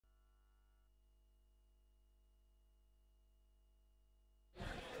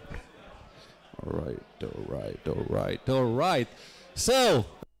All right. So,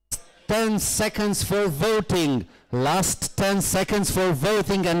 10 seconds for voting. Last 10 seconds for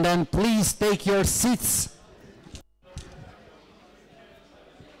voting, and then please take your seats.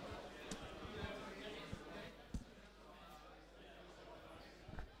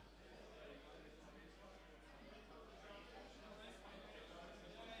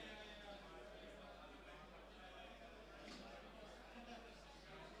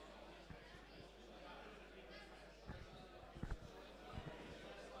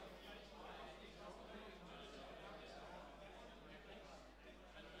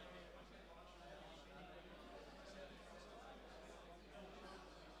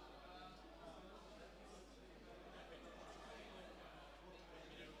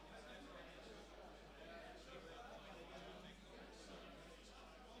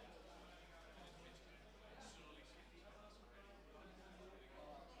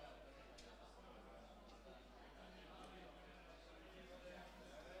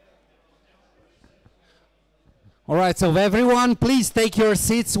 All right, so everyone, please take your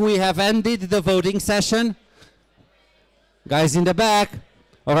seats. We have ended the voting session. Guys in the back.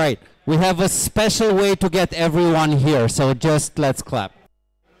 All right, we have a special way to get everyone here, so just let's clap.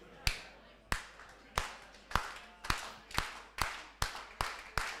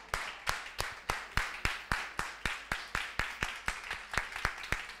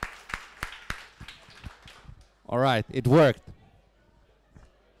 All right, it worked.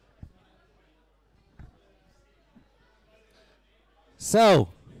 So,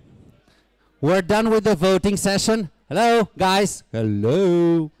 we're done with the voting session. Hello, guys.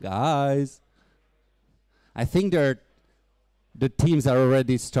 Hello, guys. I think the teams are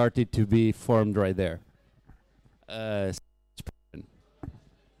already started to be formed right there.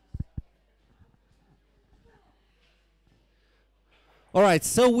 All right,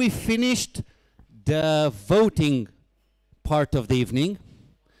 so we finished the voting part of the evening.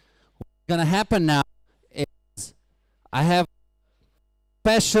 What's going to happen now is I have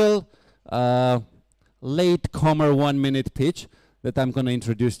special latecomer 1-minute pitch that I'm going to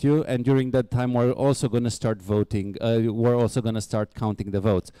introduce to you, and during that time we're also going to start voting. We're also going to start counting the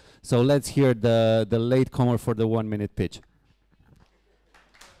votes. So let's hear the latecomer for the 1-minute pitch.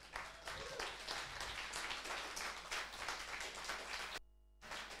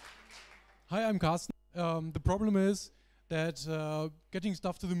 Hi, I'm Carsten. The problem is that getting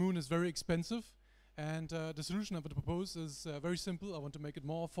stuff to the moon is very expensive. And the solution I want to propose is very simple. I want to make it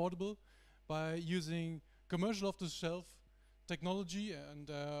more affordable by using commercial off-the-shelf technology, and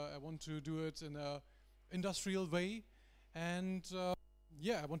I want to do it in an industrial way. And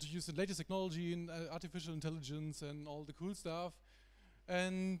yeah, I want to use the latest technology in artificial intelligence and all the cool stuff.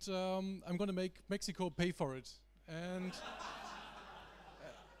 And I'm going to make Mexico pay for it.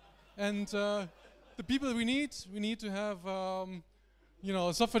 And the people we need to have you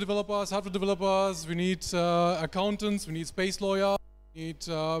know, software developers, hardware developers, we need accountants, we need space lawyers, we need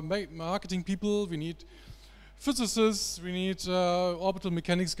marketing people, we need physicists, we need orbital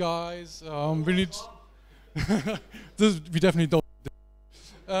mechanics guys, we need, we definitely don't.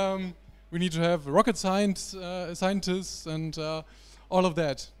 We need to have rocket scientists and all of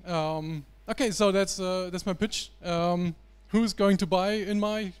that. Okay, so that's my pitch. Who's going to buy in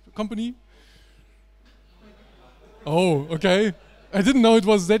my company? Oh, okay. I didn't know it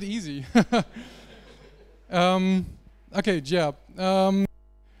was that easy. Okay, yeah.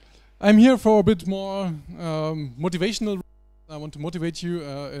 I'm here for a bit more motivational. I want to motivate you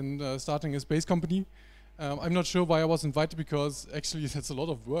in starting a space company. I'm not sure why I was invited, because actually that's a lot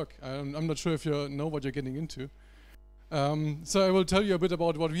of work. I'm not sure if you know what you're getting into. So I will tell you a bit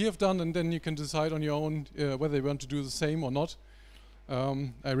about what we have done, and then you can decide on your own whether you want to do the same or not.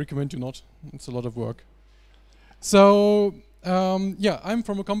 I recommend you not. It's a lot of work. So yeah, I'm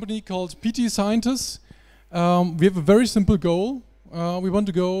from a company called PT Scientists. We have a very simple goal. We want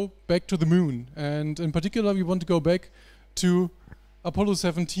to go back to the moon, and in particular we want to go back to Apollo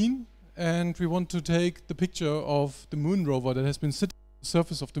 17, and we want to take the picture of the moon rover that has been sitting on the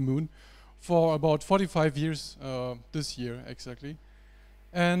surface of the moon for about 45 years this year exactly.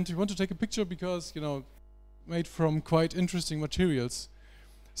 And we want to take a picture because, you know, made from quite interesting materials.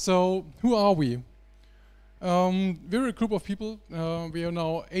 So who are we? We're a group of people. We are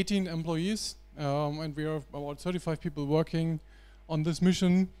now 18 employees, and we are about 35 people working on this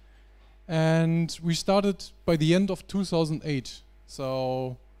mission. And we started by the end of 2008.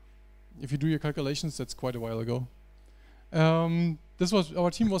 So if you do your calculations, that's quite a while ago.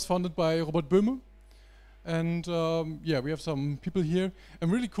 Our team was founded by Robert Böhme. And yeah, we have some people here. A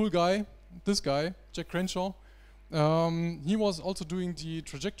really cool guy, this guy, Jack Crenshaw. He was also doing the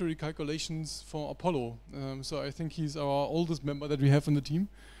trajectory calculations for Apollo. So I think he's our oldest member that we have in the team.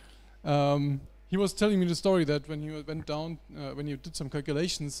 He was telling me the story that when he went down, when he did some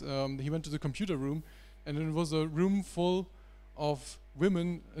calculations, he went to the computer room, and it was a room full of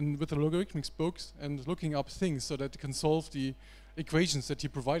women with the logarithmic books and looking up things so that they can solve the equations that he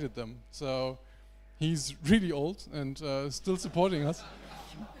provided them. So he's really old and still supporting us.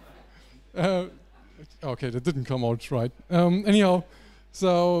 Okay, that didn't come out right. Anyhow,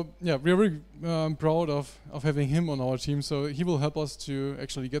 so yeah, we're very proud of having him on our team. So he will help us to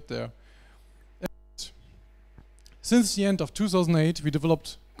actually get there. And since the end of 2008, we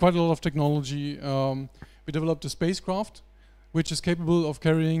developed quite a lot of technology. We developed a spacecraft which is capable of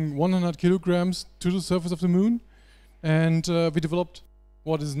carrying 100 kilograms to the surface of the moon. And we developed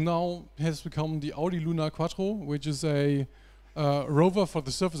what is now has become the Audi Lunar Quattro, which is a rover for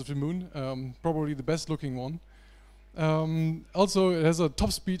the surface of the moon, probably the best looking one. Also, it has a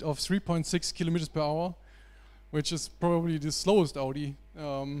top speed of 3.6 kilometers per hour, which is probably the slowest Audi,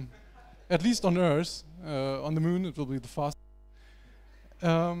 at least on Earth. On the moon, it will be the fastest.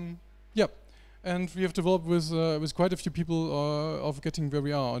 Yeah. And we have developed with quite a few people of getting where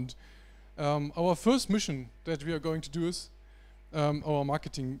we are. And our first mission that we are going to do is our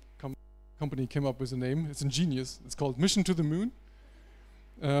marketing company came up with a name. It's ingenious. It's called Mission to the Moon.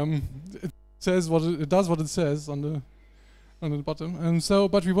 It says it does what it says on the bottom. And so,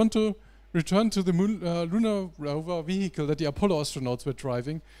 but we want to return to the moon, lunar rover vehicle that the Apollo astronauts were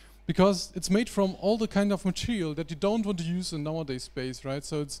driving, because it's made from all the kind of material that you don't want to use in nowadays space, right?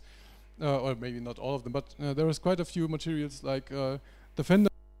 So it's or maybe not all of them, but there is quite a few materials like the fender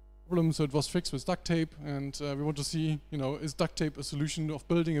problem, so it was fixed with duct tape, and we want to see, is duct tape a solution of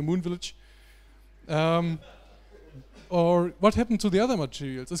building a moon village? Or what happened to the other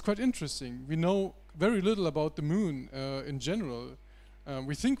materials? It's quite interesting. We know very little about the moon in general.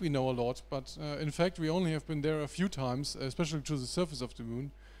 We think we know a lot, but in fact we only have been there a few times, especially to the surface of the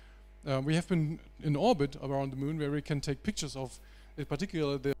moon. We have been in orbit around the moon where we can take pictures of, in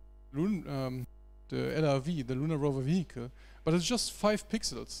particular, the LRV, the Lunar Rover Vehicle, but it's just 5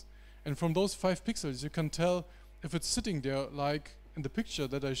 pixels. And from those 5 pixels, you can tell if it's sitting there, like in the picture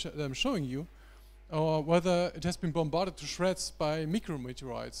that I'm showing you, or whether it has been bombarded to shreds by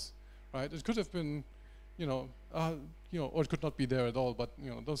micrometeorites, right? It could have been, or it could not be there at all, but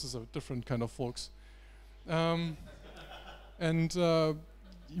those is a different kind of folks. And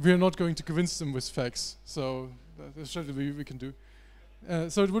we are not going to convince them with facts, so that's strategy we can do.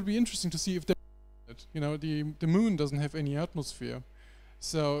 So it would be interesting to see if the moon doesn't have any atmosphere,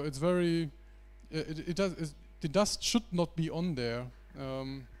 so it's very the dust should not be on there,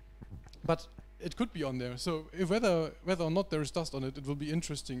 but it could be on there. So if whether or not there is dust on it, it will be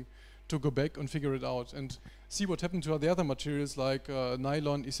interesting to go back and figure it out and see what happened to the other materials like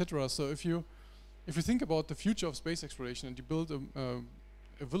nylon, etc. So if you think about the future of space exploration and you build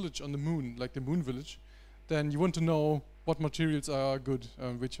a village on the moon, like the moon village, then you want to know what materials are good,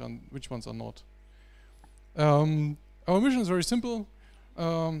 which ones are not. Our mission is very simple.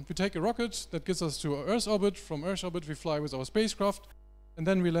 We take a rocket that gets us to Earth's orbit. From Earth's orbit, we fly with our spacecraft, and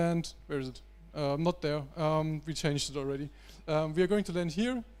then we land. Where is it? Not there. We changed it already. We are going to land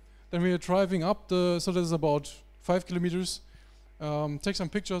here. Then we are driving up so there's about 5 kilometers. Take some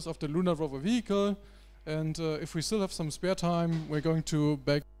pictures of the lunar rover vehicle, and if we still have some spare time, we're going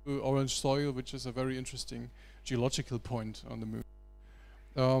back to orange soil, which is a very interesting geological point on the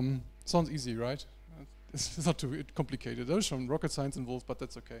moon. Sounds easy, right? It's not too complicated. There's some rocket science involved, but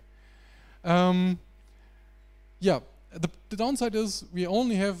that's okay. Yeah, the downside is we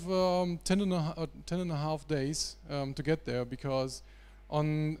only have 10 and a half days to get there, because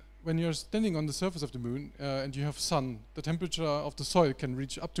when you're standing on the surface of the moon and you have sun, the temperature of the soil can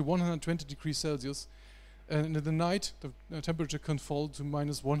reach up to 120 degrees Celsius, and in the night the temperature can fall to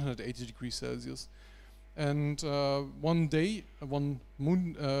minus 180 degrees Celsius. And one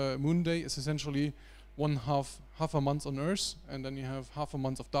moon day is essentially half a month on Earth, and then you have half a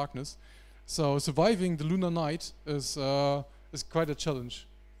month of darkness. So surviving the lunar night is quite a challenge,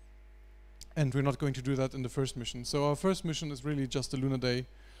 and we're not going to do that in the first mission. So our first mission is really just a lunar day,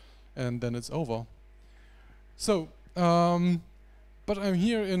 and then it's over. So, but I'm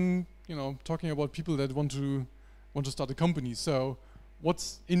here in talking about people that want to start a company. So,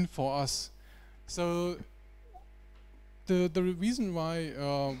 what's in for us? So, the reason why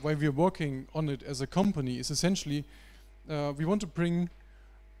we are working on it as a company is essentially we want to bring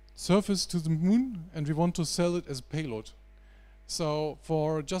surface to the moon, and we want to sell it as a payload. So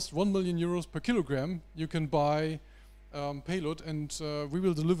for just 1 million euros per kilogram, you can buy payload, and we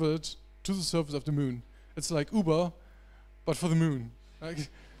will deliver it to the surface of the moon. It's like Uber, but for the moon.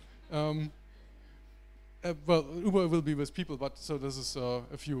 Like, well, Uber will be with people, but so this is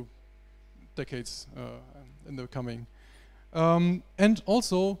a few decades in the coming. And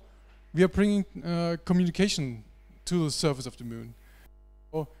also, we are bringing communication to the surface of the moon.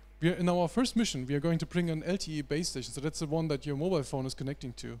 So we are in our first mission, we are going to bring an LTE base station. So that's the one that your mobile phone is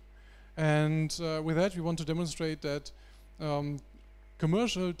connecting to. And with that, we want to demonstrate that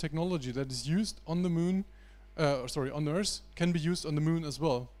commercial technology that is used on the moon, on Earth, can be used on the moon as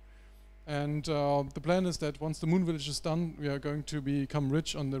well. And the plan is that once the moon village is done, we are going to become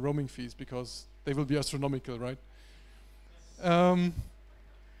rich on the roaming fees because they will be astronomical, right?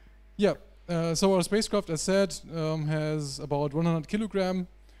 Yeah, so our spacecraft, as said, has about 100 kilogram.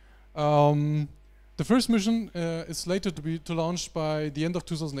 The first mission is slated to launch by the end of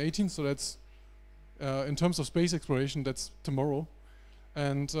 2018, so that's in terms of space exploration, that's tomorrow.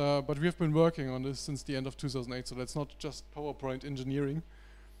 And but we have been working on this since the end of 2008, so that's not just PowerPoint engineering.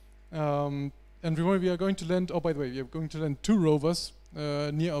 And we are going to land. Oh, by the way, we are going to land 2 rovers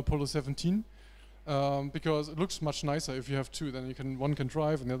near Apollo 17 because it looks much nicer if you have 2. Then one can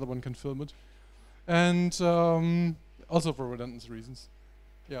drive and the other one can film it, and also for redundancy reasons.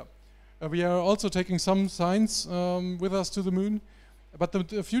 Yeah, we are also taking some science with us to the moon, but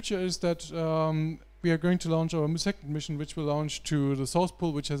the future is that we are going to launch our second mission, which will launch to the South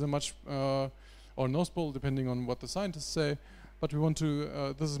Pole, which has a much or North Pole, depending on what the scientists say. But we want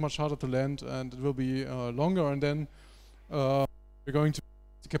to. This is much harder to land, and it will be longer. And then we're going to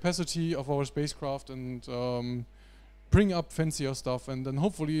the capacity of our spacecraft and bring up fancier stuff. And then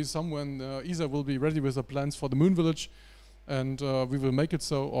hopefully, someone ESA will be ready with the plans for the moon village, and we will make it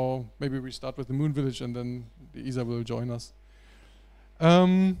so. Or maybe we start with the moon village, and then the ESA will join us.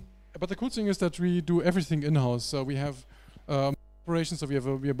 But the cool thing is that we do everything in-house. So we have operations. So we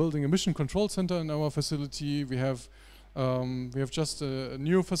are building a mission control center in our facility. We have just a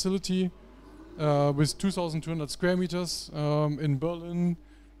new facility with 2,200 square meters in Berlin.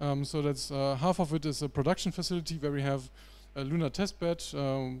 So that's half of it is a production facility where we have a lunar test bed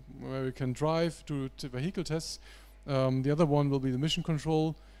where we can drive to vehicle tests. The other one will be the mission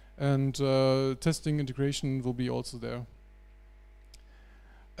control, and testing integration will be also there.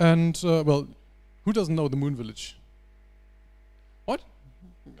 And well, who doesn't know the moon village? What?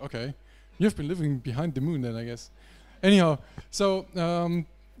 Okay, you've been living behind the moon then, I guess. Anyhow, so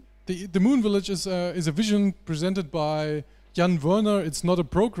the moon village is a vision presented by Jan Werner. It's not a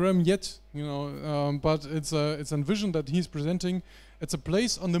program yet, you know, but it's a vision that he's presenting. It's a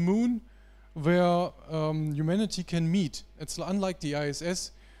place on the moon where humanity can meet. It's unlike the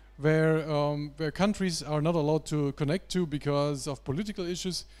ISS, where countries are not allowed to connect to because of political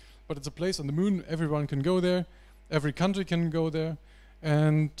issues, but it's a place on the moon. Everyone can go there. Every country can go there.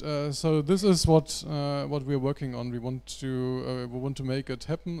 And so this is what we're working on. We want to make it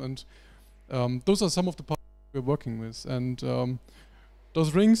happen, and those are some of the parts we're working with. And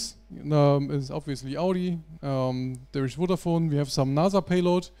those rings is obviously Audi. There is Vodafone. We have some NASA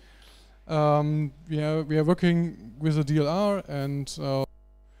payload. We are working with a DLR, and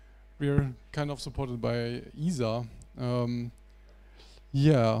we are kind of supported by ESA.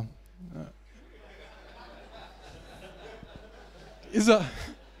 Yeah.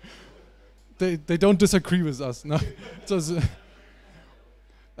 They don't disagree with us. No.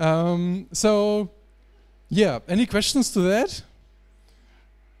 So yeah, any questions to that?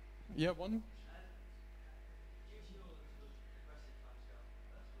 Yeah, one.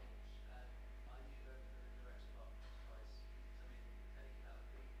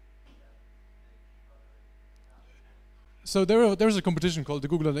 So there's a competition called the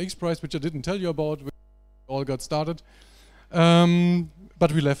Google NX Prize, which I didn't tell you about. We all got started.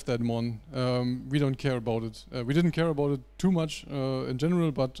 But we left that one. We don't care about it. We didn't care about it too much in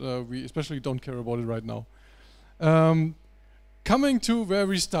general, but we especially don't care about it right now. Coming to where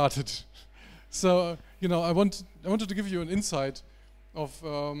we started. So you know, I wanted to give you an insight of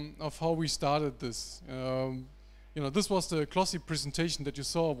how we started this. You know, this was the glossy presentation that you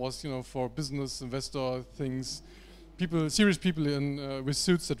saw. Was, you know, for business investor things, people, serious people in with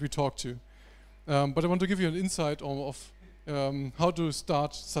suits that we talk to. But I want to give you an insight of how to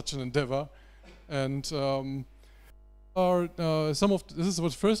start such an endeavor, and this is the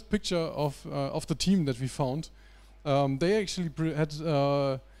first picture of the team that we found. They actually had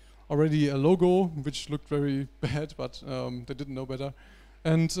already a logo which looked very bad, but they didn't know better,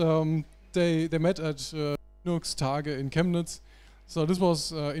 and they met at Linux Tage in Chemnitz. So this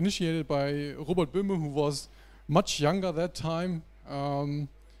was initiated by Robert Böhme, who was much younger that time,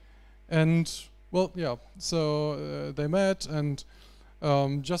 and well, yeah, so they met, and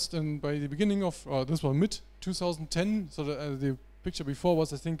just by the beginning of, this was mid-2010, so the picture before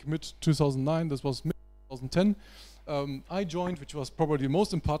was, I think, mid-2009, this was mid-2010. I joined, which was probably the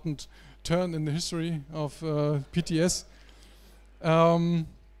most important turn in the history of PTS.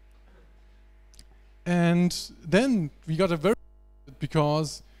 And then we got a very,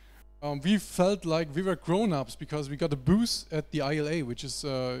 because we felt like we were grown-ups because we got a booth at the ILA, which is,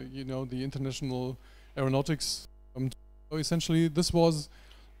 you know, the International Aeronautics. So essentially, this was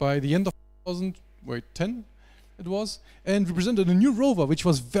by the end of 2010, it was, and we presented a new rover, which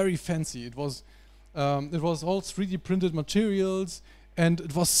was very fancy. It was all 3D printed materials, and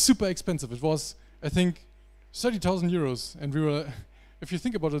it was super expensive. It was, I think, 30,000 euros, and we were. If you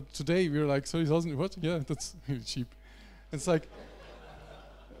think about it today, we were like 30,000. What? Yeah, that's really cheap. It's like,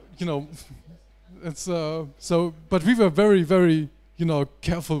 you know, it's so. But we were very, very, you know,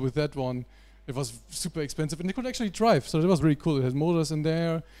 careful with that one. It was super expensive, and it could actually drive, so it was really cool. It had motors in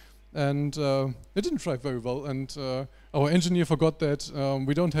there, and it didn't drive very well. And our engineer forgot that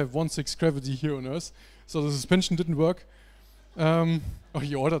we don't have 1/6 gravity here on Earth, so the suspension didn't work. Or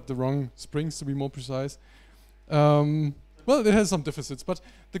he ordered the wrong springs, to be more precise. Well, it has some deficits, but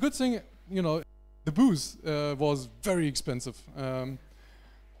the good thing, you know, the booth was very expensive.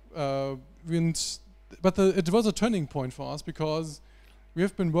 But it was a turning point for us because we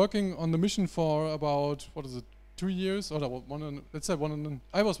have been working on the mission for about, what is it, 2 years? Or no, let's say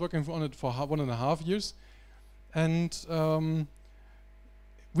I was working on it for 1.5 years. And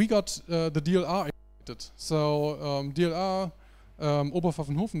we got the DLR activated. So DLR,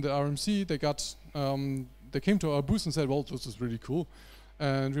 Oberpfaffenhofen, the RMC, they came to our booth and said, well, this is really cool.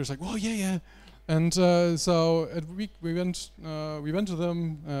 And we were like, oh, yeah, yeah. And so we went to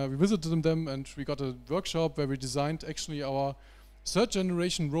them, we visited them, and we got a workshop where we designed actually our third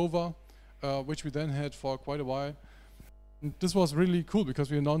generation rover, which we then had for quite a while. And this was really cool because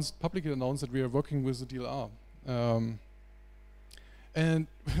we publicly announced that we are working with the DLR. And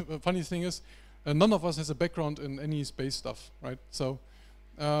the funny thing is, none of us has a background in any space stuff, right? So,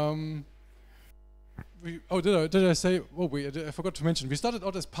 did I say? Oh wait, I forgot to mention. We started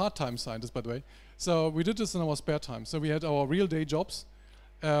out as part-time scientists, by the way. So we did this in our spare time. So we had our real day jobs.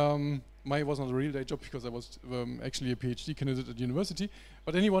 Mine was not a real day job because I was actually a PhD candidate at university.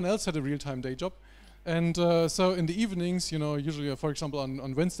 But anyone else had a real-time day job. And so in the evenings, you know, usually, for example,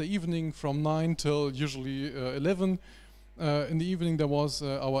 on Wednesday evening from 9 till usually 11, in the evening there was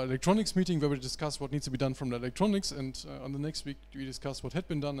our electronics meeting where we discussed what needs to be done from the electronics, and on the next week we discussed what had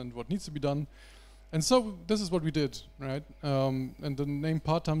been done and what needs to be done. And so this is what we did, right? And the name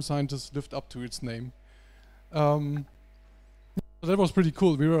part-time scientist lived up to its name. So that was pretty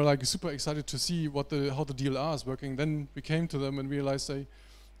cool. We were like super excited to see how the DLR is working. Then we came to them and realized the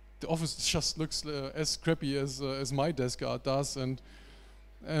office just looks as crappy as my desk art does, and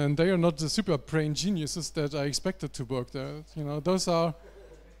they are not the super brain geniuses that I expected to work there. You know, those are.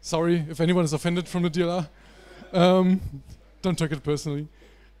 Sorry if anyone is offended from the DLR. Don't take it personally.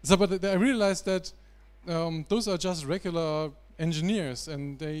 So, but I realized that those are just regular engineers,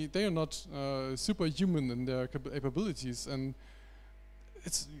 and they are not superhuman in their capabilities. And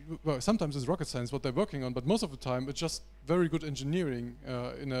sometimes it's rocket science what they're working on, but most of the time it's just very good engineering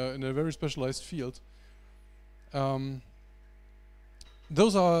in a very specialized field.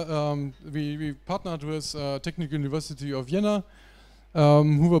 Those are we partnered with Technical University of Vienna,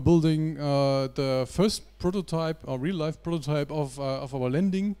 who were building the first prototype or real-life prototype of our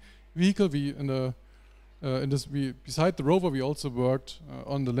landing vehicle. Beside the rover, we also worked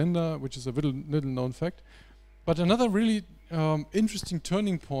on the lander, which is a little known fact. But another really interesting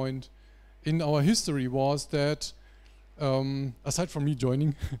turning point in our history was that, aside from me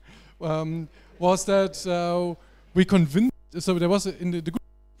joining, was that we convinced. So there was the Google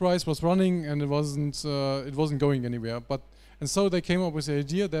Prize was running and it wasn't going anywhere. And so they came up with the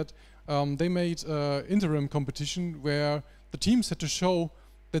idea that they made an interim competition where the teams had to show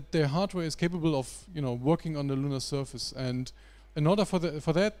that their hardware is capable of, you know, working on the lunar surface. And in order for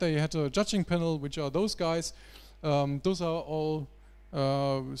that, they had a judging panel, which are those guys. Those are all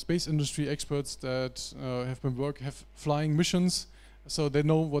space industry experts that have flying missions, so they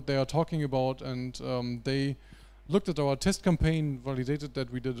know what they are talking about, and they looked at our test campaign, validated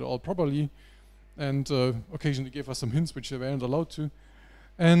that we did it all properly, and occasionally gave us some hints which they weren't allowed to.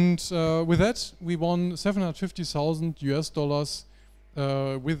 And with that, we won $750,000 US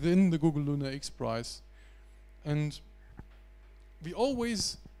within the Google Lunar X Prize. And we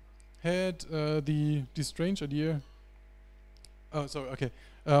always had the strange idea. Oh, sorry. Okay.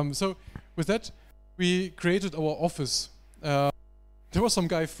 So with that, we created our office. There was some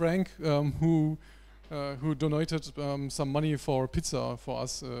guy, Frank, who who donated some money for pizza for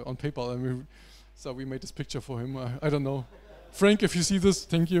us on PayPal, and so we made this picture for him. I don't know, Frank, if you see this,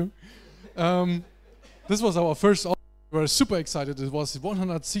 thank you. This was our first. We were super excited. It was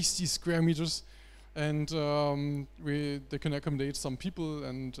 160 square meters, and they can accommodate some people,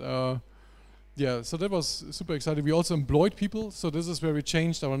 and yeah, so that was super exciting. We also employed people, so this is where we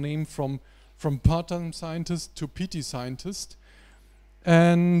changed our name from part-time scientist to PT scientist,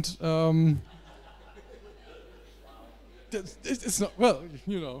 and it's not, well,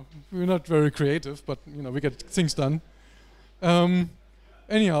 you know, we're not very creative, but you know, we get things done.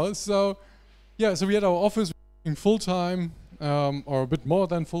 Anyhow, so yeah, so we had our office full-time, or a bit more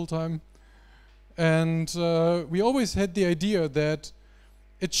than full-time, and we always had the idea that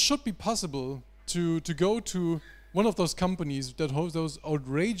it should be possible to go to one of those companies that host those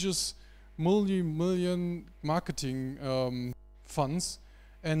outrageous multi-million marketing funds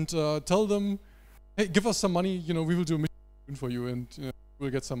and tell them, hey, give us some money, you know, we will do a mission for you, and you know, we'll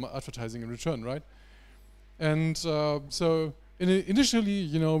get some advertising in return, right? And so initially,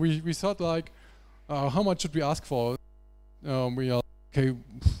 you know, we thought like, how much should we ask for? We are, okay,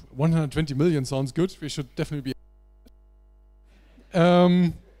 120 million sounds good, we should definitely be.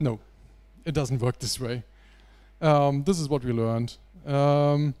 No, it doesn't work this way. This is what we learned.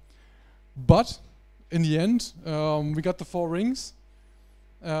 But in the end, we got the 4 rings.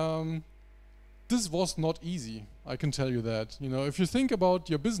 This was not easy, I can tell you that. You know, if you think about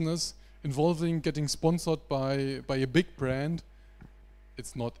your business involving getting sponsored by a big brand,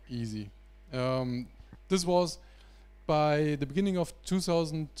 it's not easy. This was by the beginning of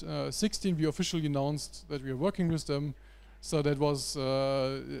 2016, we officially announced that we are working with them. So that was, you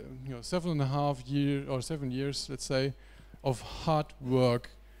know, 7.5 years or 7 years, let's say, of hard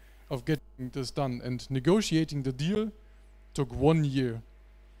work of getting this done, and negotiating the deal took 1 year.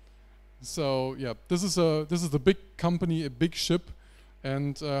 So yeah, this is a big company, a big ship,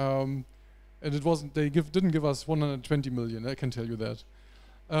 and it wasn't. They didn't give us 120 million. I can tell you that,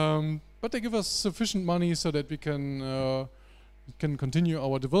 but they give us sufficient money so that we can continue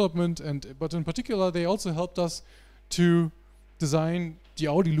our development. But in particular, they also helped us to design the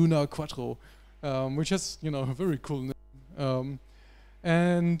Audi Luna Quattro, which has, you know, a very cool name.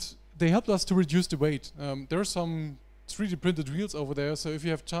 And they helped us to reduce the weight. There are some 3D printed wheels over there, so if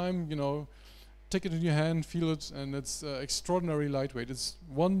you have time, you know, take it in your hand, feel it, and it's extraordinarily lightweight. It's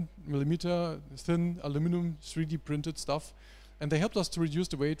 1 millimeter thin aluminum 3D printed stuff, and they helped us to reduce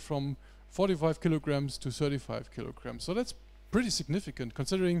the weight from 45 kilograms to 35 kilograms. So that's pretty significant,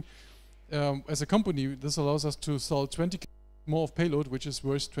 considering as a company, this allows us to sell 20 more of payload, which is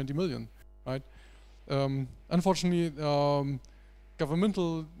worth 20 million, right? Unfortunately,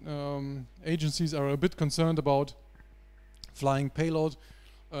 governmental agencies are a bit concerned about flying payload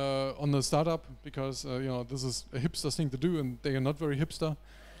on the startup, because you know, this is a hipster thing to do, and they are not very hipster.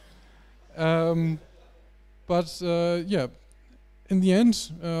 But yeah, in the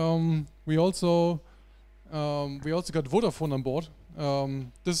end, we also got Vodafone on board.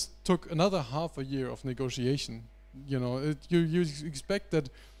 This took another half a year of negotiation. You know, you expect that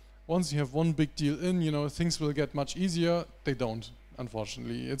once you have one big deal in, you know, things will get much easier. They don't,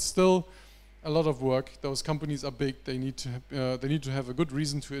 unfortunately. It's still a lot of work. Those companies are big. They need to have a good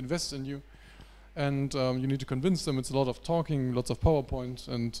reason to invest in you, and you need to convince them. It's a lot of talking, lots of PowerPoint,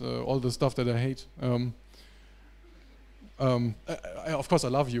 and all the stuff that I hate. Of course, I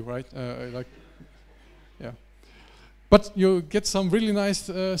love you, right? I like, yeah. But you get some really nice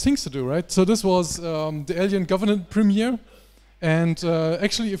things to do, right? So this was the Alien Covenant premiere, and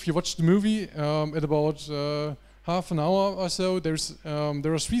actually, if you watch the movie at about half an hour or so, there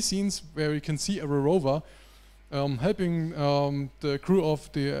are 3 scenes where you can see a rover helping the crew of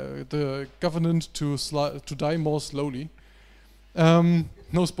the Covenant to die more slowly.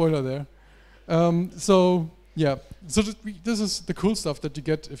 No spoiler there. So yeah, so this is the cool stuff that you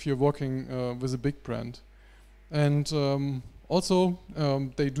get if you're working with a big brand. And also,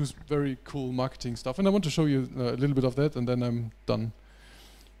 they do very cool marketing stuff. And I want to show you a little bit of that, and then I'm done.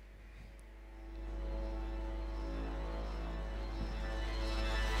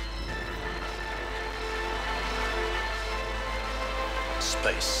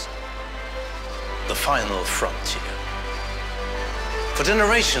 Space, the final frontier. For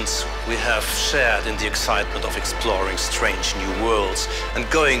generations, we have shared in the excitement of exploring strange new worlds and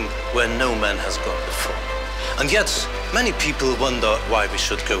going where no man has gone before. And yet, many people wonder why we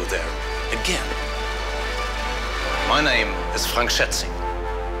should go there again. My name is Frank Schätzing.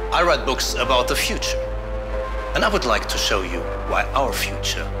 I write books about the future. And I would like to show you why our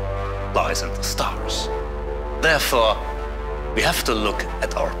future lies in the stars. Therefore, we have to look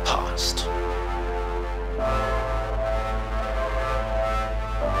at our past.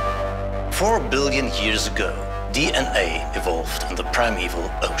 4 billion years ago, DNA evolved in the primeval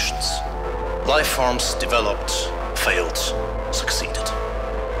oceans. Life forms developed, failed, succeeded.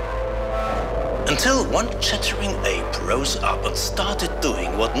 Until one chattering ape rose up and started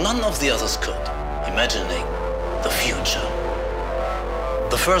doing what none of the others could, imagining the future.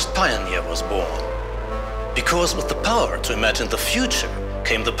 The first pioneer was born, because with the power to imagine the future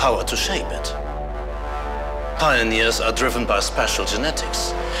came the power to shape it. Pioneers are driven by special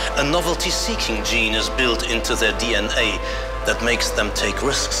genetics. A novelty-seeking gene is built into their DNA that makes them take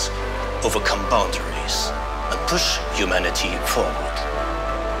risks, overcome boundaries, and push humanity forward.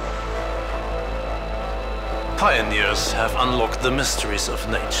 Pioneers have unlocked the mysteries of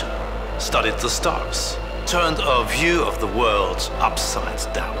nature, studied the stars, turned our view of the world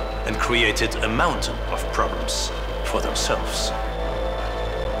upside down, and created a mountain of problems for themselves.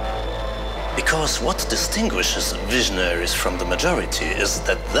 Because what distinguishes visionaries from the majority is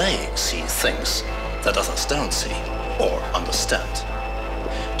that they see things that others don't see or understand.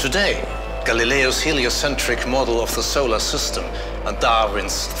 Today, Galileo's heliocentric model of the solar system and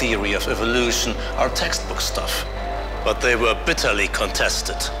Darwin's theory of evolution are textbook stuff, but they were bitterly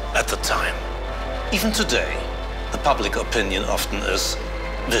contested at the time. Even today, the public opinion often is,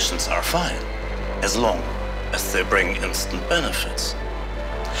 visions are fine, as long as they bring instant benefits.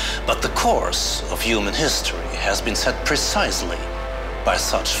 But the course of human history has been set precisely by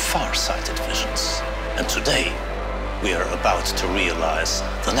such far-sighted visions. And today, we are about to realize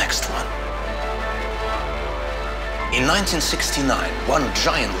the next one. In 1969, one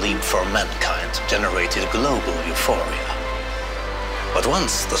giant leap for mankind generated global euphoria. But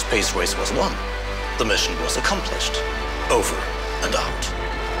once the space race was won, the mission was accomplished, over and out.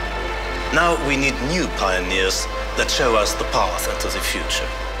 Now we need new pioneers that show us the path into the future.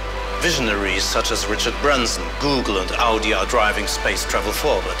 Visionaries such as Richard Branson, Google and Audi are driving space travel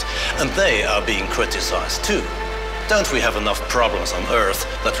forward, and they are being criticized too. Don't we have enough problems on Earth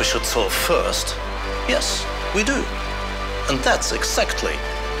that we should solve first? Yes, we do. And that's exactly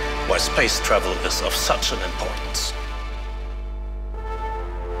why space travel is of such an importance.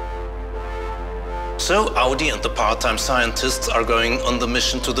 So Audi and the part-time scientists are going on the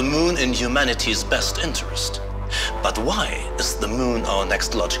mission to the moon in humanity's best interest. But why is the moon our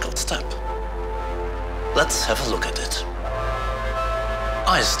next logical step? Let's have a look at it.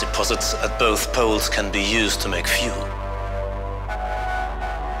 Ice deposits at both poles can be used to make fuel.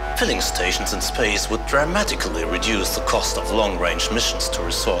 Filling stations in space would dramatically reduce the cost of long-range missions to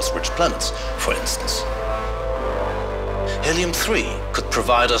resource-rich planets, for instance. Helium-3 could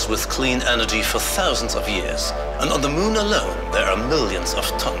provide us with clean energy for thousands of years, and on the moon alone there are millions of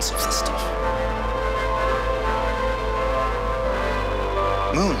tons of this stuff.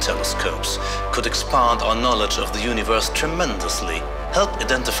 Moon telescopes could expand our knowledge of the universe tremendously, help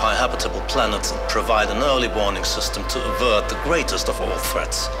identify habitable planets, and provide an early warning system to avert the greatest of all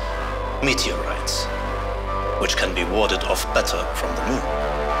threats, meteorites, which can be warded off better from the moon.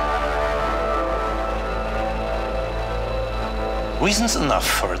 Reasons enough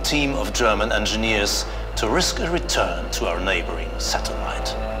for a team of German engineers to risk a return to our neighboring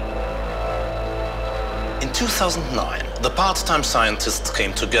satellite. In 2009, the part-time scientists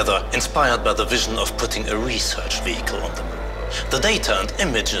came together, inspired by the vision of putting a research vehicle on the moon. The data and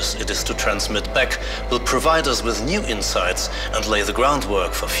images it is to transmit back will provide us with new insights and lay the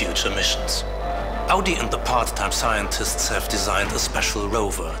groundwork for future missions. Audi and the part-time scientists have designed a special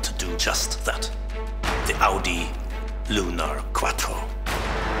rover to do just that. The Audi Lunar Quattro.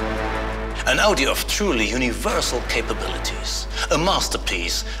 An Audi of truly universal capabilities, a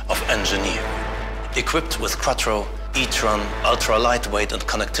masterpiece of engineering. Equipped with Quattro, e-tron, ultra-lightweight and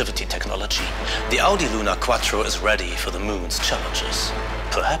connectivity technology, the Audi Lunar Quattro is ready for the moon's challenges.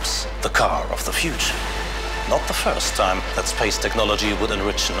 Perhaps the car of the future. Not the first time that space technology would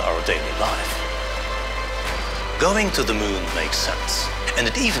enrich our daily life. Going to the moon makes sense, and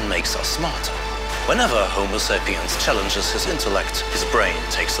it even makes us smarter. Whenever Homo sapiens challenges his intellect, his brain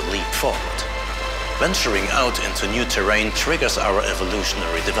takes a leap forward. Venturing out into new terrain triggers our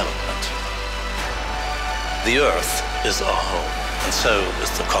evolutionary development. The Earth is our home, and so is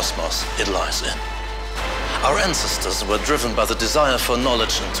the cosmos it lies in. Our ancestors were driven by the desire for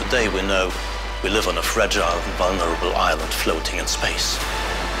knowledge, and today we know we live on a fragile and vulnerable island floating in space.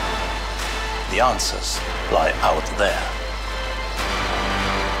 The answers lie out there.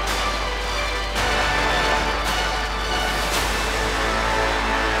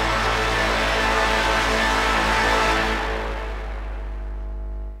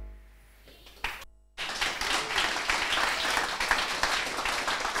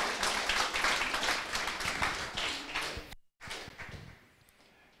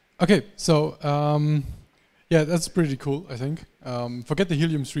 Okay, so yeah, that's pretty cool, I think. Forget the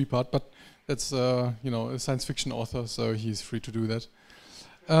helium-3 part, but that's you know, a science fiction author, so he's free to do that.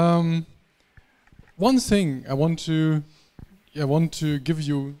 One thing I want to give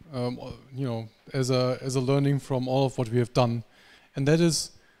you, you know, as a learning from all of what we have done, and that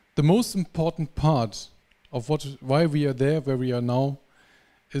is the most important part of why we are there where we are now,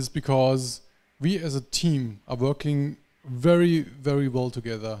 is because we as a team are working very, very well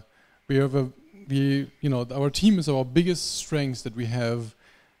together. We have you know, our team is our biggest strength that we have,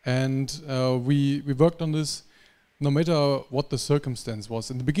 and we worked on this no matter what the circumstance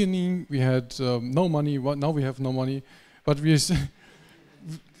was. In the beginning, we had no money. Now we have no money, but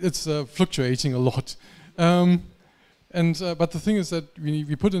it's fluctuating a lot. But the thing is that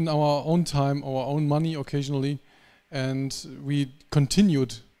we put in our own time, our own money occasionally, and we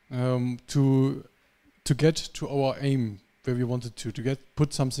continued to get to our aim where we wanted to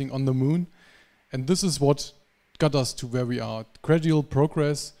put something on the moon, and this is what got us to where we are. Gradual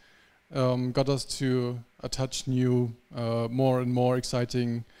progress got us to attach new, more and more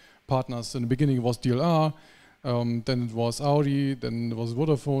exciting partners. In the beginning it was DLR, then it was Audi, then it was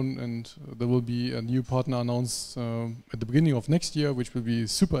Vodafone, and there will be a new partner announced at the beginning of next year, which will be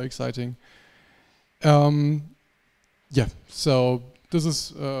super exciting. Yeah, so this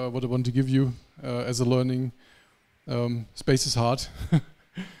is what I want to give you as a learning. Space is hard.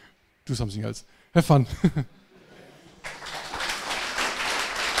 Do something else. Have fun.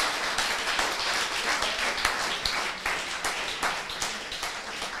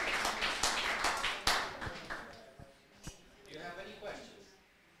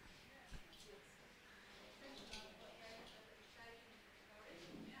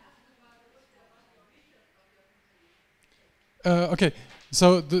 Okay,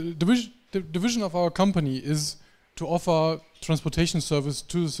 so the vision of our company is to offer transportation service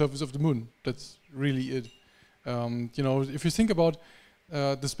to the surface of the moon. That's really it. You know, if you think about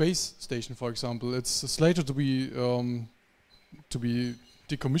the space station, for example, it's slated to be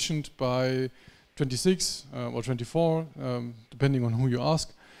decommissioned by 26 or 24, depending on who you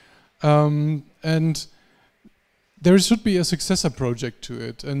ask, and there should be a successor project to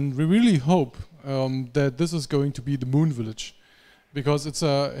it, and we really hope that this is going to be the Moon Village, because it's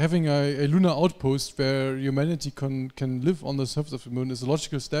having a lunar outpost where humanity can live on the surface of the moon is a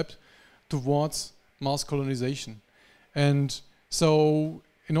logical step towards Mars colonization. And so,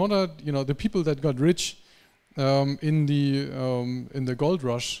 in order, you know, the people that got rich in the gold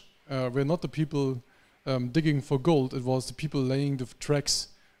rush were not the people digging for gold; it was the people laying the tracks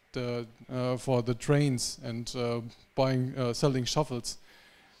for the trains and selling shuttles.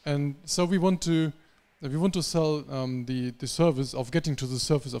 And so we want to sell the service of getting to the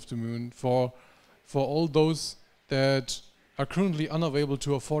surface of the moon for all those that are currently unable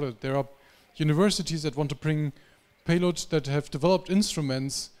to afford it. There are universities that want to bring payloads that have developed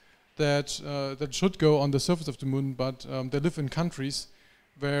instruments that should go on the surface of the moon, but they live in countries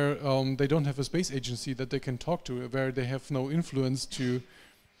where they don't have a space agency that they can talk to, where they have no influence to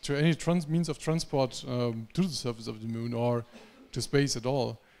any means of transport to the surface of the moon or to space at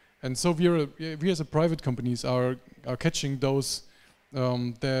all. And so we as a private companies are catching those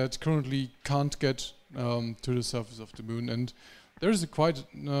that currently can't get to the surface of the moon, and there is quite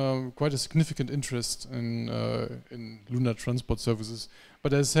a significant interest in lunar transport services.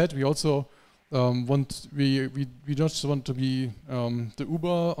 But as said, we also we don't just want to be the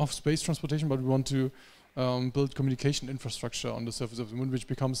Uber of space transportation, but we want to build communication infrastructure on the surface of the moon, which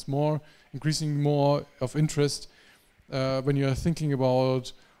becomes increasingly more of interest when you are thinking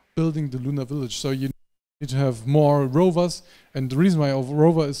about building the lunar village. So you need to have more rovers, and the reason why a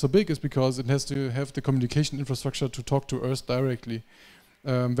rover is so big is because it has to have the communication infrastructure to talk to Earth directly,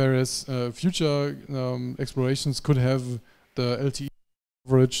 whereas future explorations could have the LTE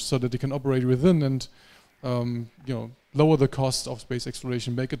coverage so that they can operate within and you know, lower the cost of space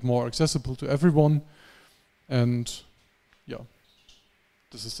exploration, make it more accessible to everyone, and yeah,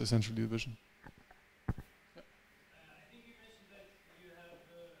 this is essentially the vision.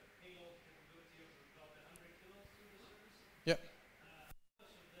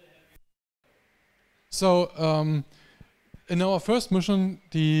 So in our first mission,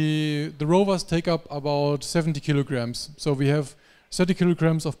 the rovers take up about 70 kilograms. So we have 30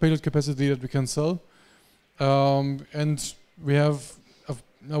 kilograms of payload capacity that we can sell, and we have,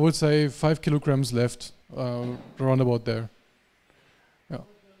 I would say, 5 kilograms left, around about there. Yeah.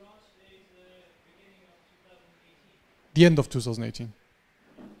 The end of 2018.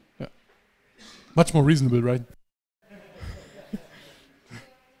 Yeah. Much more reasonable, right?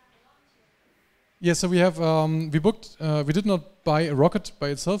 Yeah, so we have we booked. We did not buy a rocket by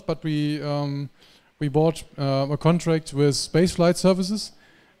itself, but we bought a contract with Spaceflight Services,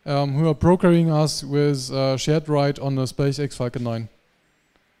 who are brokering us with shared ride on the SpaceX Falcon 9.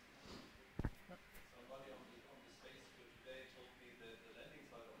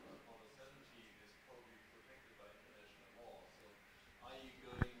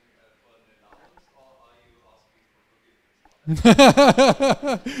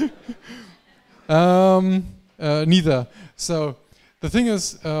 Neither. So the thing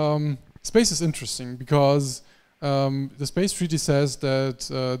is, space is interesting because the space treaty says that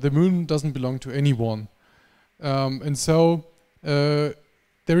the moon doesn't belong to anyone, and so there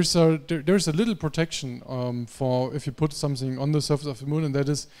is a little protection for if you put something on the surface of the moon, and that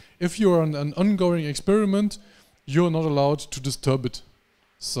is if you are on an ongoing experiment, you're not allowed to disturb it.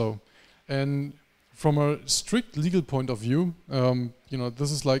 So, and from a strict legal point of view, you know,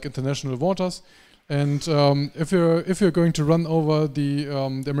 this is like international waters, and if you're going to run over the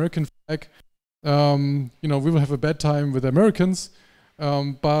American flag, you know, we will have a bad time with Americans,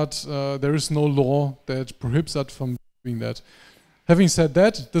 but there is no law that prohibits us from doing that. Having said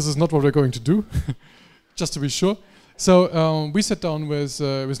that, this is not what we're going to do, just to be sure. So we sat down with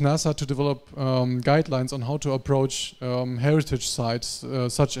NASA to develop guidelines on how to approach heritage sites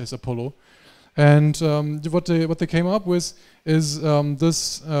such as Apollo. And what they came up with is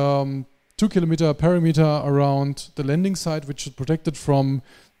this 2-kilometer perimeter around the landing site, which is protected from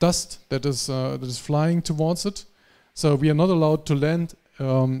dust that is flying towards it. So we are not allowed to land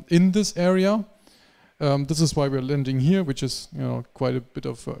in this area. This is why we're landing here, which is, you know, quite a bit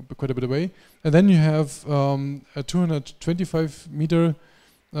away. And then you have a 225-meter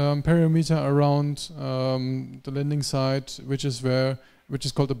perimeter around the landing site, which is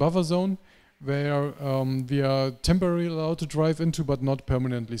called the buffer zone, where we are temporarily allowed to drive into, but not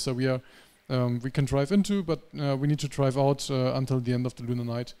permanently. So we can drive into, but we need to drive out until the end of the lunar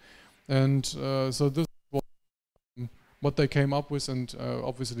night. And so this was what they came up with, and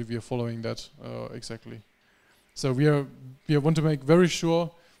obviously we are following that exactly. So we want to make very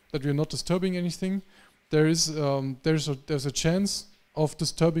sure that we are not disturbing anything. There's a chance of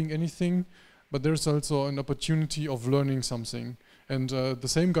disturbing anything, but there's also an opportunity of learning something. And the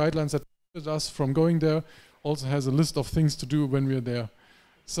same guidelines that us from going there also has a list of things to do when we're there.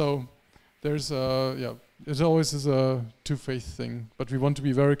 So there's it always is a two-phase thing, but we want to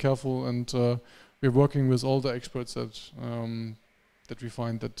be very careful, and we're working with all the experts that we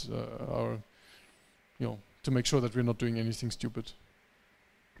find that are, you know, to make sure that we're not doing anything stupid.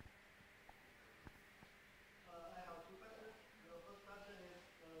 I have two questions. The first question is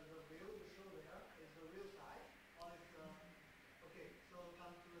the view you show there is the real size, or is okay? So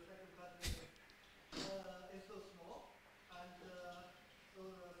come to the second question. It's so small, and so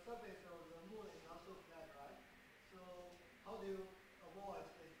the surface of the moon is not so flat, right? So how do you avoid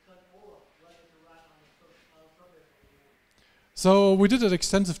it turn over when it runs on the surface of the moon? So we did an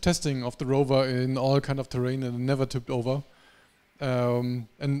extensive testing of the rover in all kind of terrain, and it never tipped over.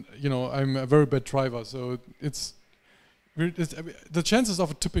 And you know, I'm a very bad driver, so the chances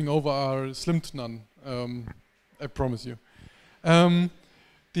of it tipping over are slim to none. I promise you.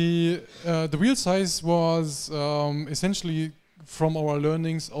 The wheel size was essentially from our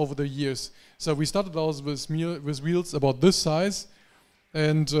learnings over the years. So we started out with wheels about this size,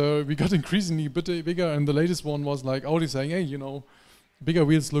 and we got increasingly bigger. And the latest one was like Audi saying, "Hey, you know, bigger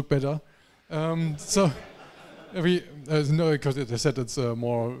wheels look better." So we no, because they said it's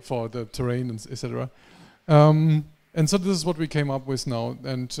more for the terrain and etc. And so this is what we came up with now,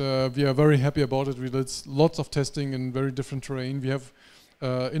 and we are very happy about it. We did lots of testing in very different terrain. We have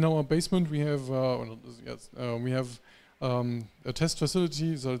in our basement we have a test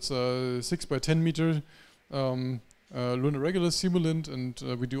facility. So it's a 6 by 10 meter lunar regular simulant, and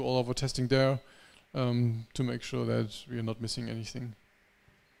we do all of our testing there to make sure that we are not missing anything.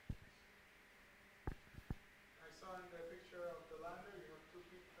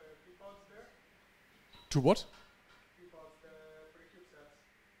 To what?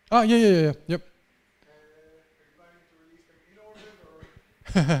 Ah, yeah. Yep.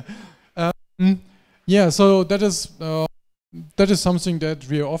 Yeah, so that is something that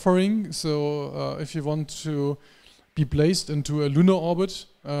we are offering. So if you want to be placed into a lunar orbit,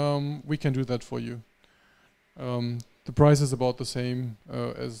 we can do that for you. The price is about the same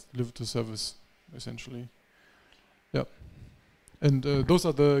as live to service, essentially. Yeah. And those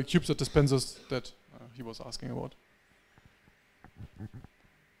are the CubeSat dispensers that he was asking about.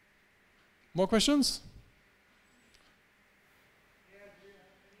 More questions?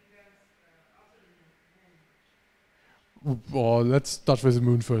 Well, let's start with the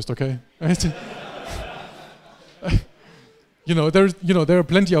moon first, okay? there are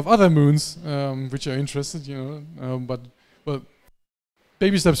plenty of other moons which are interested, but well,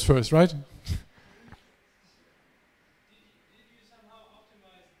 baby steps first, right?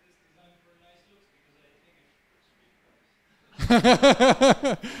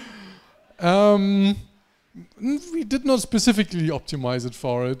 We did not specifically optimize it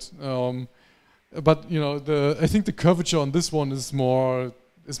for it, but I think the curvature on this one is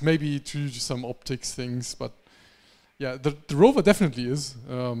maybe to some optics things, but yeah, the rover definitely is.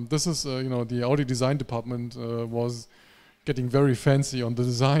 This is the Audi design department was getting very fancy on the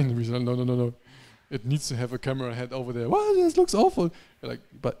design. We said no, it needs to have a camera head over there. Well, this looks awful. Like,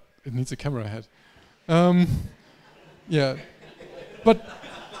 but it needs a camera head. Yeah, but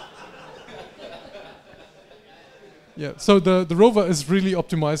yeah. So the rover is really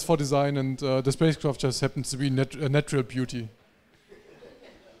optimized for design, and the spacecraft just happens to be a natural beauty.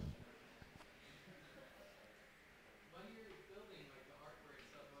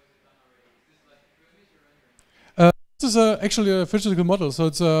 This is actually a physical model. So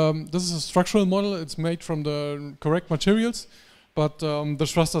this is a structural model. It's made from the correct materials, but the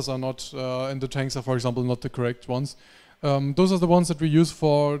thrusters are not, and the tanks are, for example, not the correct ones. Those are the ones that we use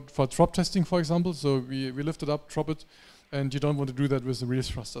for drop testing, for example. So we lift it up, drop it, and you don't want to do that with the real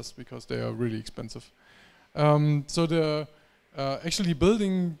thrusters because they are really expensive. So actually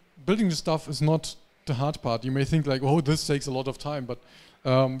building the stuff is not the hard part. You may think like, oh, this takes a lot of time, but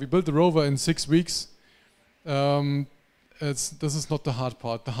we built the rover in 6 weeks. This is not the hard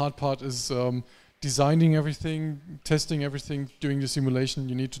part. The hard part is designing everything, testing everything, doing the simulation.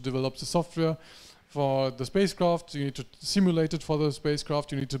 You need to develop the software for the spacecraft. You need to simulate it for the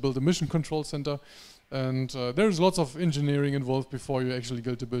spacecraft. You need to build a mission control center. And there's lots of engineering involved before you actually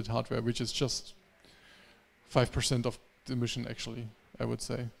go to build hardware, which is just 5% of the mission, actually, I would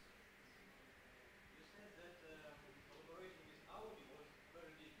say.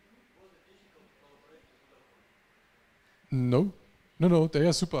 No, they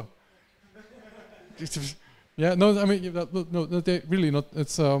are super. Yeah, no, I mean, no, they really not.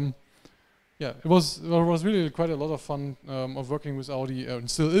 It's yeah, it was really quite a lot of fun of working with Audi, and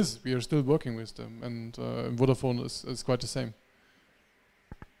still is. We are still working with them, and Vodafone is quite the same.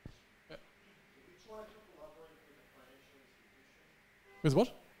 Yeah. With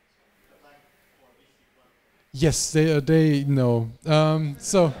what? Yes, they know.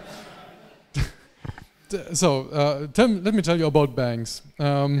 So. Let me tell you about banks.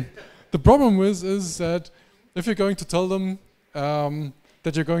 The problem is that if you're going to tell them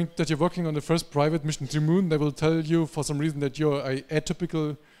that you're working on the first private mission to the moon, they will tell you for some reason that you're an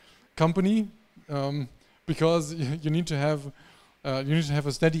atypical company because you need to have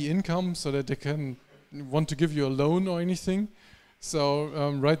a steady income so that they can want to give you a loan or anything. So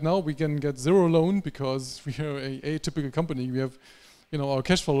right now we can get zero loan because we are an atypical company. We have our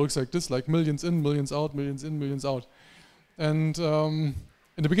cash flow looks like this, like millions in, millions out, millions in, millions out. And in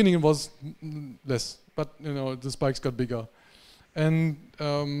the beginning it was less, but the spikes got bigger. And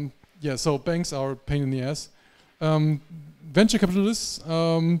yeah, so banks are a pain in the ass. Venture capitalists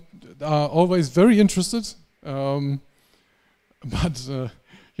are always very interested, but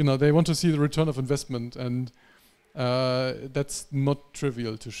they want to see the return of investment, and that's not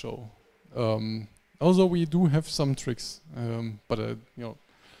trivial to show. Although we do have some tricks, but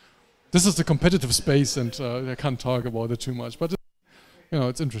this is the competitive space, and I can't talk about it too much. But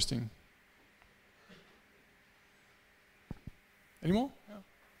it's interesting. Any more? Yeah.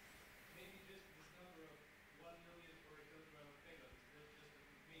 Maybe just this number of 1 million for a kilogram of payload. Is that just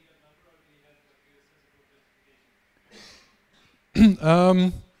a made up number, or do you have a sensible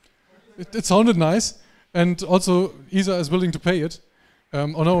justification? It sounded nice, and also ESA is willing to pay it.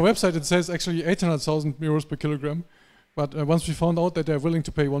 On our website it says actually 800,000 euros per kilogram, but once we found out that they're willing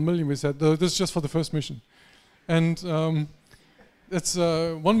to pay 1 million, we said this is just for the first mission. And it's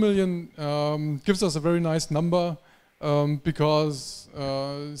 1 million gives us a very nice number because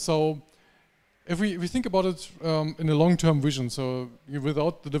so if we think about it in a long-term vision, so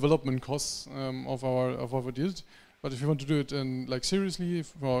without the development costs of our deal, but if you want to do it in like seriously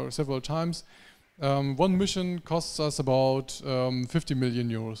for several times, one mission costs us about 50 million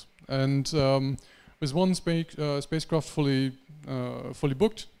euros, and with one spacecraft fully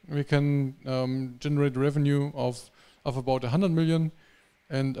booked, we can generate revenue of about 100 million,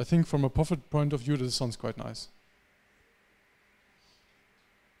 and I think from a profit point of view, this sounds quite nice.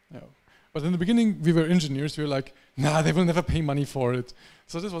 Yeah. But in the beginning, we were engineers. We were like, nah, they will never pay money for it.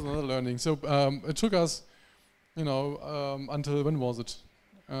 So this was another learning. So it took us, until when was it?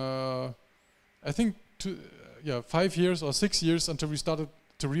 I think 5 years or 6 years until we started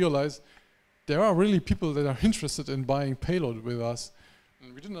to realize there are really people that are interested in buying payload with us.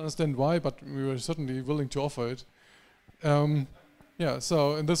 And we didn't understand why, but we were certainly willing to offer it. Yeah,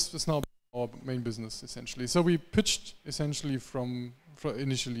 so, and this is now our main business, essentially. So we pitched, essentially, from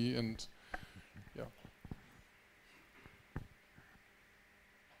initially, and yeah.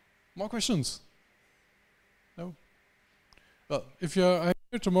 More questions? No? Well, if I'm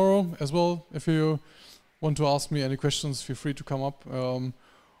here tomorrow as well, if you want to ask me any questions, feel free to come up.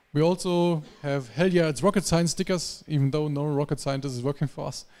 We also have hell yeah, it's rocket science stickers, even though no rocket scientist is working for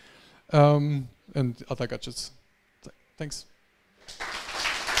us, and other gadgets. Thanks.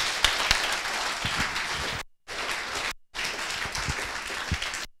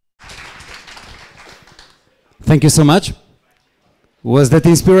 Thank you so much. Was that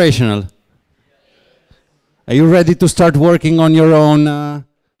inspirational? Are you ready to start working on your own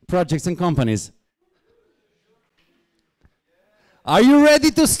projects and companies? Are you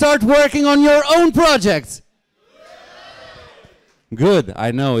ready to start working on your own projects? Good,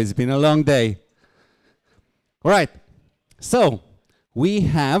 I know, it's been a long day. All right, so we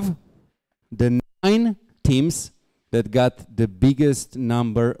have the 9 teams that got the biggest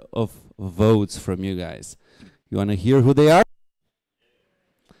number of votes from you guys. You want to hear who they are?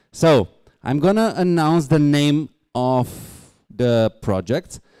 So, I'm going to announce the name of the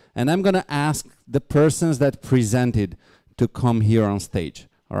project, and I'm going to ask the persons that presented to come here on stage,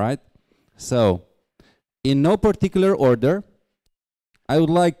 all right? So, in no particular order, I would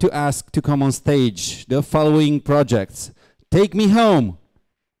like to ask to come on stage the following projects. Take Me Home.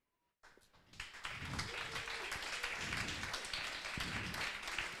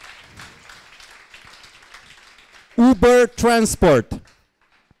 Uber Transport.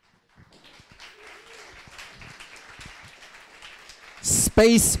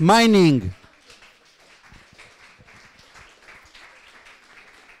 Space Mining.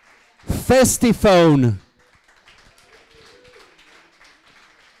 Festiphone.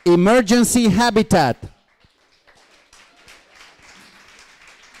 Emergency Habitat.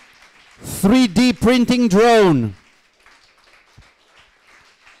 3D printing drone.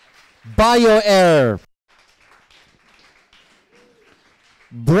 BioAir.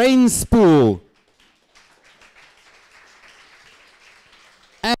 Brain Spool.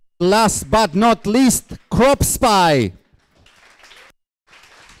 And last but not least, Crop Spy.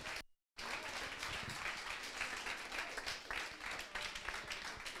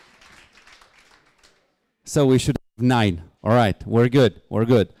 So we should have 9. All right, we're good, we're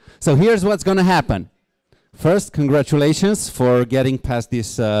good. So here's what's going to happen. First, congratulations for getting past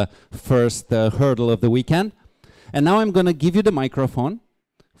this first hurdle of the weekend. And now I'm going to give you the microphone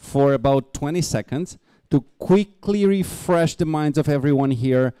for about 20 seconds to quickly refresh the minds of everyone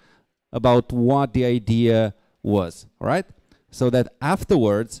here about what the idea was, all right? So that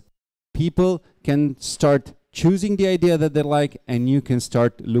afterwards, people can start choosing the idea that they like, and you can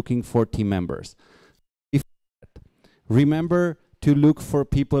start looking for team members. Remember to look for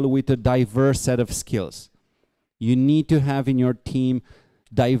people with a diverse set of skills. You need to have in your team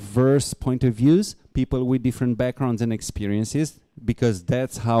diverse point of views, people with different backgrounds and experiences, because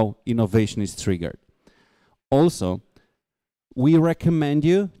that's how innovation is triggered. Also, we recommend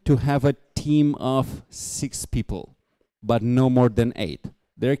you to have a team of 6 people, but no more than 8.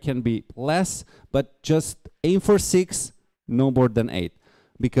 There can be less, but just aim for 6, no more than 8.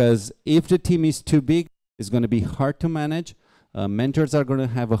 Because if the team is too big, it's going to be hard to manage. Mentors are going to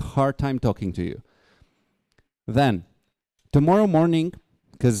have a hard time talking to you. Then, tomorrow morning,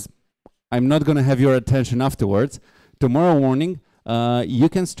 because I'm not going to have your attention afterwards, tomorrow morning, you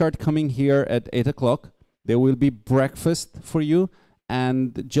can start coming here at 8 o'clock. There will be breakfast for you.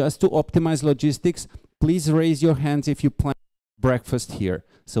 And just to optimize logistics, please raise your hands if you plan breakfast here,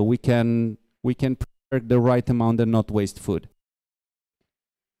 so we can prepare the right amount and not waste food.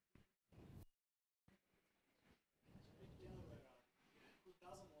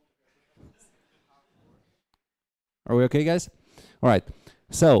 Are we okay, guys? All right.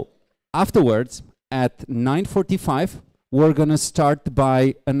 So afterwards, at 9:45, we're going to start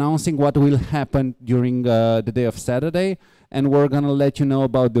by announcing what will happen during the day of Saturday, and we're going to let you know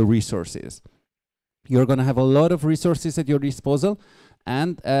about the resources. You're going to have a lot of resources at your disposal,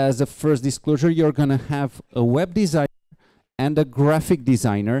 and as a first disclosure, you're going to have a web designer and a graphic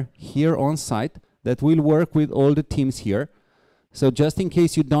designer here on site that will work with all the teams here. So just in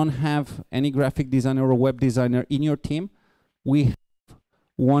case you don't have any graphic designer or web designer in your team, we have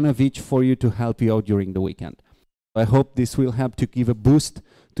one of each for you to help you out during the weekend. I hope this will help to give a boost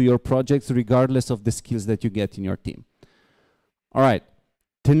to your projects regardless of the skills that you get in your team. All right,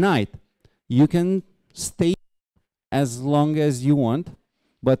 tonight you can stay as long as you want.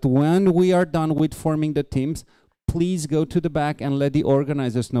 But when we are done with forming the teams, please go to the back and let the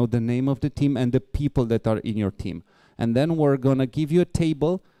organizers know the name of the team and the people that are in your team. And then we're gonna give you a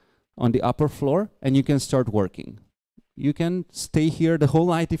table on the upper floor and you can start working. You can stay here the whole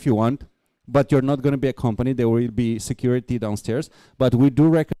night if you want, but you're not gonna be accompanied. There will be security downstairs. But we do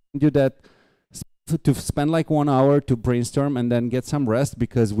recommend you that to spend like 1 hour to brainstorm and then get some rest,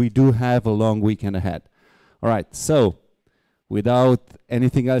 because we do have a long weekend ahead. All right, so without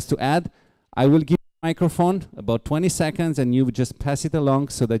anything else to add, I will give you the microphone about 20 seconds and you just pass it along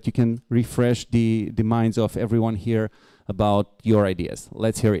so that you can refresh the minds of everyone here about your ideas.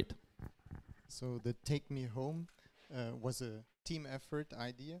 Let's hear it. So the Take Me Home was a team effort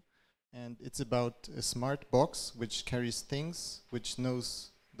idea, and it's about a smart box which carries things, which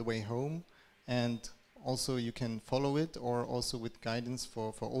knows the way home, and also you can follow it, or also with guidance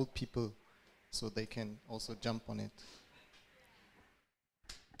for old people, so they can also jump on it.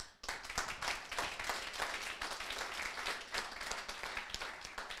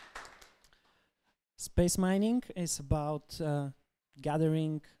 Space mining is about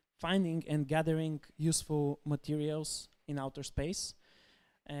finding and gathering useful materials in outer space,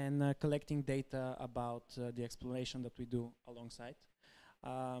 and collecting data about the exploration that we do alongside.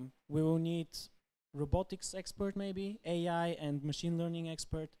 We will need robotics expert, maybe AI and machine learning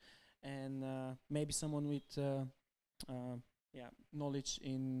expert, and maybe someone with knowledge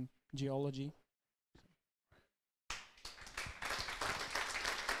in geology.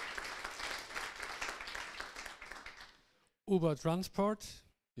 Uber Transport,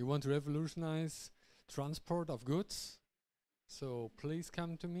 you want to revolutionize transport of goods, so please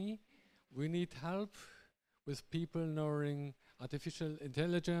come to me. We need help with people knowing artificial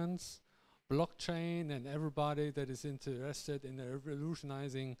intelligence, blockchain, and everybody that is interested in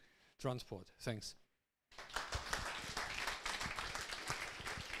revolutionizing transport. Thanks.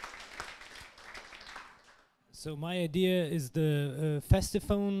 So my idea is the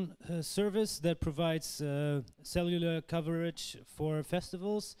Festiphone service that provides cellular coverage for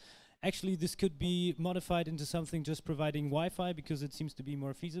festivals. Actually, this could be modified into something just providing Wi-Fi, because it seems to be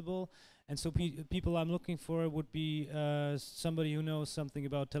more feasible. And so people I'm looking for would be somebody who knows something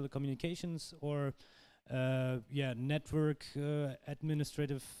about telecommunications or network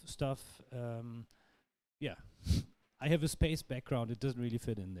administrative stuff. Yeah, I have a space background. It doesn't really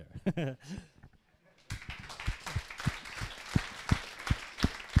fit in there.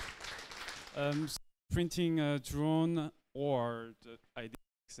 Printing a drone, or the idea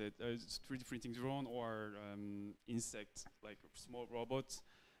said 3D printing drone or insect, like small robots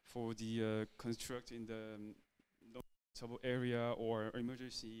for the construct in the trouble area or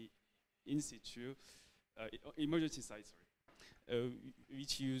emergency in situ, emergency site, sorry,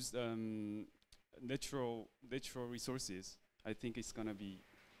 which use natural resources. I think it's gonna be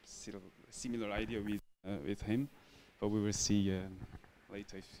sort of a similar idea with him, but we will see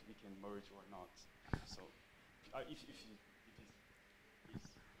later if we can merge or not. So, if it is.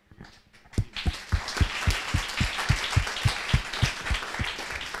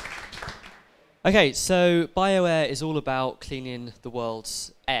 Okay, so BioAir is all about cleaning the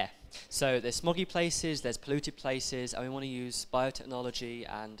world's air. So there's smoggy places, there's polluted places, and we want to use biotechnology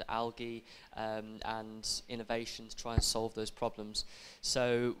and algae and innovation to try and solve those problems.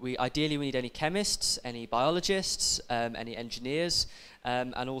 So ideally we need any chemists, any biologists, any engineers,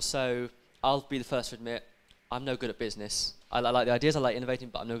 and also I'll be the first to admit I'm no good at business. I like the ideas, I like innovating,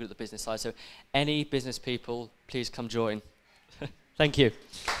 but I'm no good at the business side. So any business people, please come join. Thank you.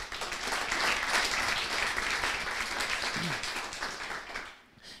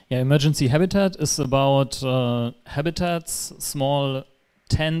 Yeah, emergency habitat is about habitats, small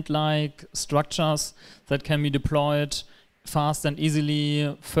tent-like structures that can be deployed fast and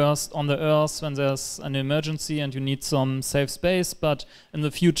easily, first on the Earth when there's an emergency and you need some safe space, but in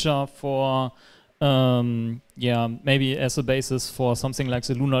the future for maybe as a basis for something like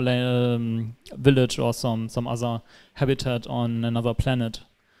the lunar village or some other habitat on another planet.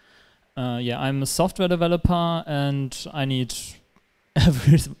 I'm a software developer and I need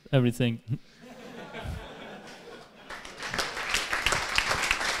everything.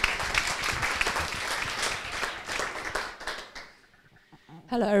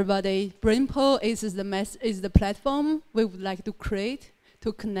 Hello, everybody. BrainPool is the platform we would like to create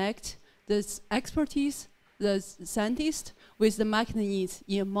to connect this expertise, the scientists, with the market needs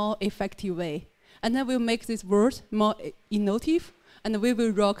in a more effective way. And then we'll make this world more innovative, and we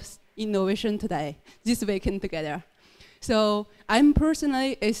will rock innovation today, this weekend together. So I'm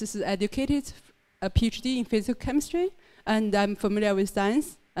personally educated a PhD in physical chemistry, and I'm familiar with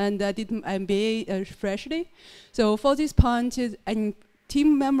science, and I did my MBA freshly. So for this point, I'm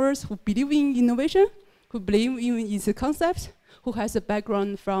team members who believe in innovation, who believe in its concept, who has a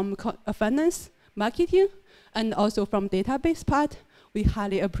background from finance, marketing, and also from database part. We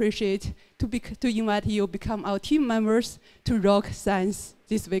highly appreciate to invite you become our team members to rock science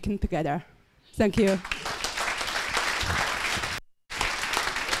this weekend together. Thank you.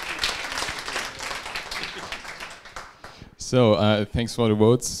 So thanks for the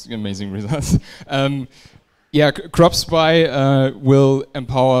votes, amazing results. Yeah, CropSpy will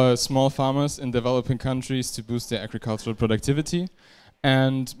empower small farmers in developing countries to boost their agricultural productivity.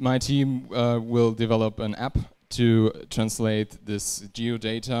 And my team will develop an app to translate this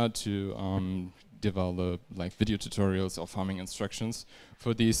geodata to develop like video tutorials or farming instructions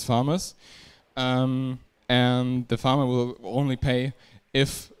for these farmers. And the farmer will only pay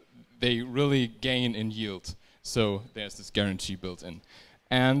if they really gain in yield. So there's this guarantee built in.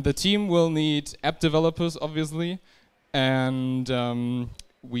 And the team will need app developers, obviously, and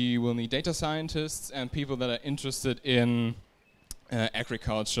we will need data scientists and people that are interested in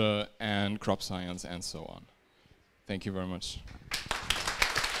agriculture and crop science and so on. Thank you very much.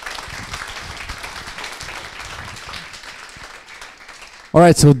 All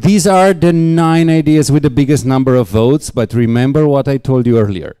right, so these are the 9 ideas with the biggest number of votes, but remember what I told you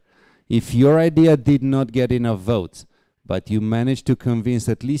earlier. If your idea did not get enough votes, but you managed to convince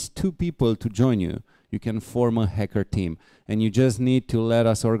at least 2 people to join you, you can form a hacker team. And you just need to let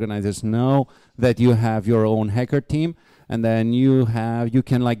us organizers know that you have your own hacker team, and then you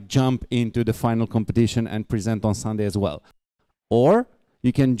can like jump into the final competition and present on Sunday as well. Or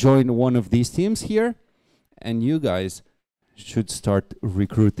you can join one of these teams here, and you guys should start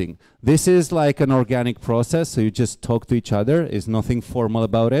recruiting. This is like an organic process, so you just talk to each other. There's nothing formal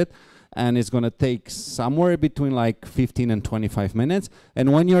about it. And it's going to take somewhere between like 15 and 25 minutes.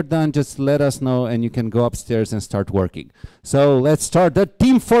 And when you're done, just let us know and you can go upstairs and start working. So let's start the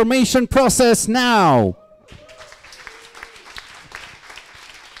team formation process now.